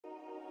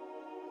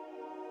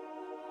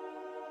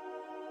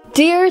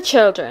Dear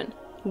children,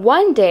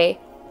 one day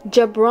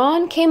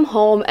Jabran came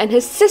home and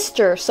his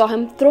sister saw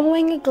him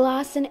throwing a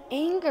glass in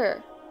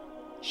anger.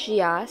 She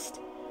asked,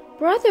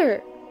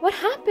 "Brother, what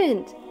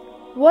happened?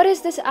 What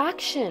is this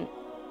action?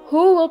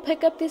 Who will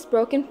pick up these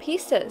broken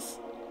pieces?"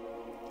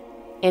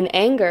 In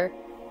anger,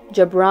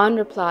 Jabran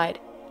replied,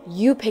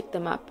 "You pick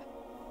them up."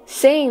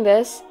 Saying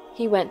this,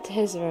 he went to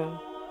his room.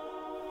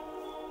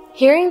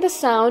 Hearing the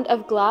sound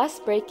of glass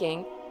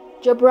breaking,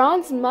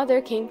 Jabran's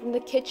mother came from the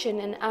kitchen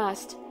and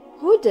asked,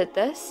 "Who did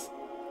this?"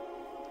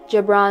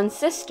 Jabran's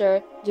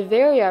sister,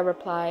 Javeria,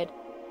 replied,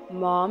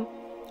 "Mom,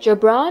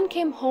 Jabran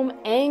came home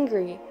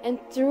angry and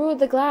threw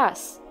the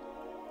glass."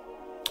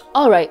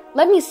 "All right,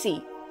 let me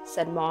see,"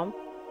 said Mom.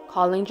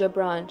 Calling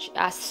Jabran, she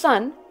asked,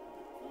 "Son,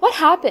 what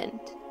happened?"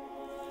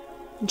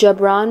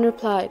 Jabran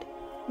replied,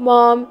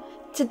 "Mom,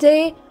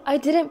 today I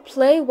didn't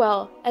play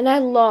well and I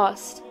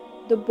lost.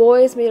 The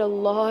boys made a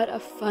lot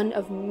of fun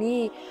of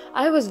me.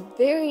 I was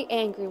very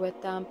angry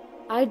with them.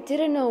 I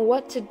didn't know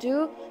what to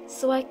do,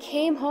 so I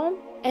came home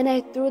and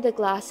I threw the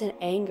glass in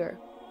anger."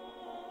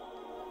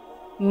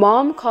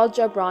 Mom called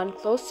Jabran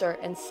closer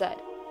and said,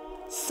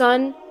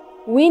 "Son,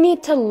 we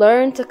need to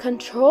learn to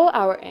control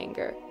our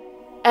anger.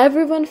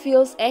 Everyone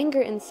feels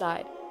anger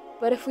inside,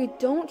 but if we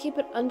don't keep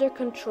it under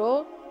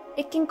control,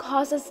 it can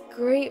cause us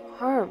great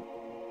harm.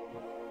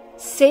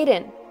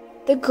 Satan,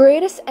 the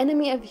greatest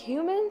enemy of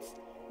humans,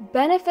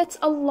 benefits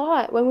a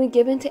lot when we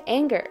give in to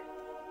anger.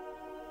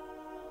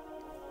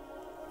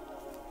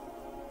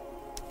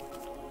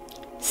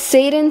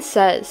 Satan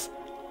says,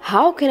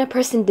 'How can a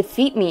person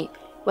defeat me?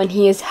 When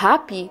he is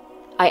happy,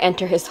 I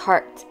enter his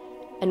heart,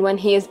 and when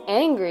he is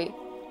angry,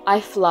 I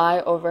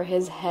fly over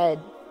his head.'"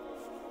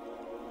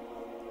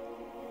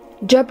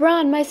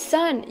 Jabran, my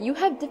son, you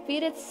have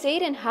defeated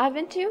Satan,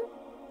 haven't you?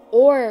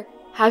 Or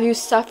have you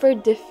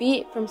suffered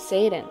defeat from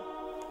Satan?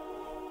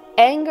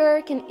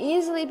 Anger can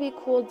easily be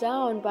cooled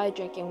down by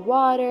drinking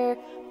water,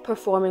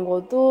 performing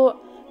wudu,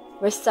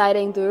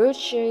 reciting Durud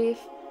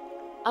Sharif.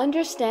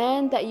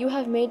 Understand that you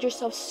have made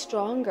yourself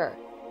stronger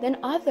than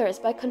others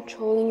by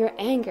controlling your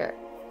anger.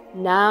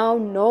 Now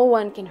no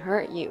one can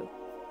hurt you.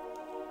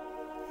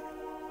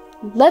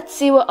 Let's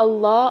see what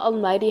Allah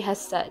Almighty has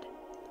said.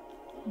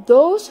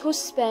 "Those who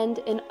spend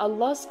in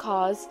Allah's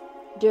cause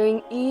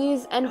during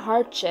ease and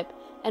hardship,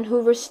 and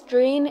who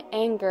restrain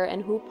anger,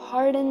 and who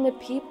pardon the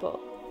people,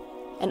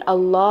 and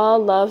Allah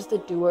loves the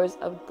doers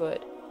of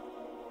good."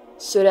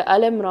 Surah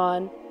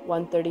Al-Imran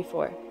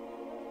 134.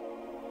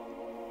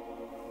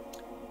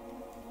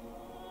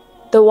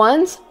 The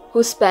ones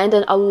who spend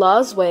in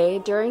Allah's way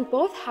during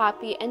both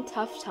happy and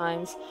tough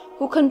times,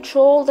 who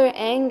control their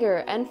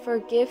anger and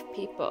forgive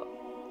people.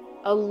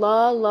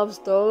 Allah loves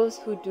those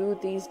who do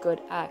these good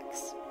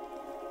acts.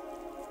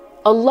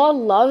 Allah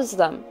loves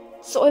them,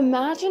 so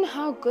imagine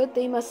how good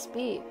they must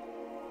be.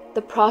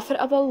 The Prophet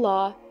of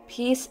Allah,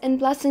 peace and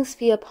blessings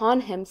be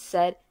upon him,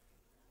 said,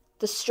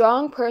 "The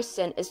strong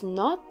person is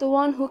not the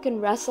one who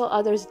can wrestle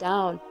others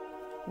down.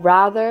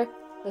 Rather,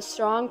 the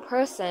strong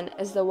person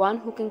is the one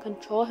who can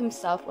control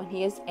himself when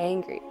he is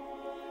angry."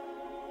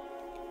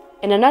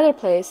 In another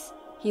place,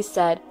 he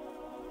said,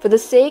 "For the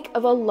sake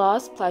of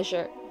Allah's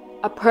pleasure,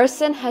 a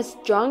person has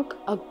drunk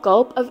a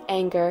gulp of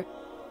anger.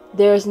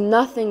 There is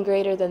nothing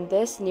greater than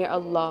this near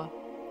Allah."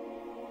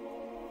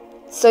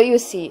 So you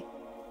see,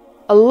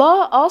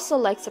 Allah also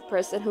likes a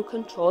person who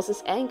controls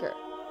his anger.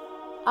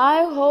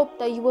 I hope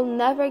that you will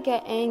never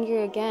get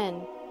angry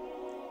again.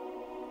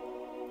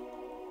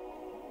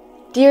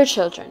 Dear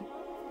children,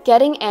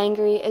 getting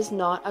angry is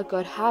not a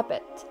good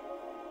habit.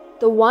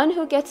 The one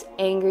who gets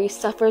angry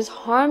suffers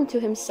harm to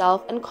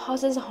himself and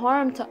causes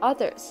harm to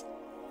others.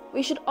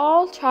 We should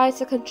all try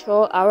to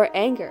control our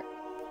anger.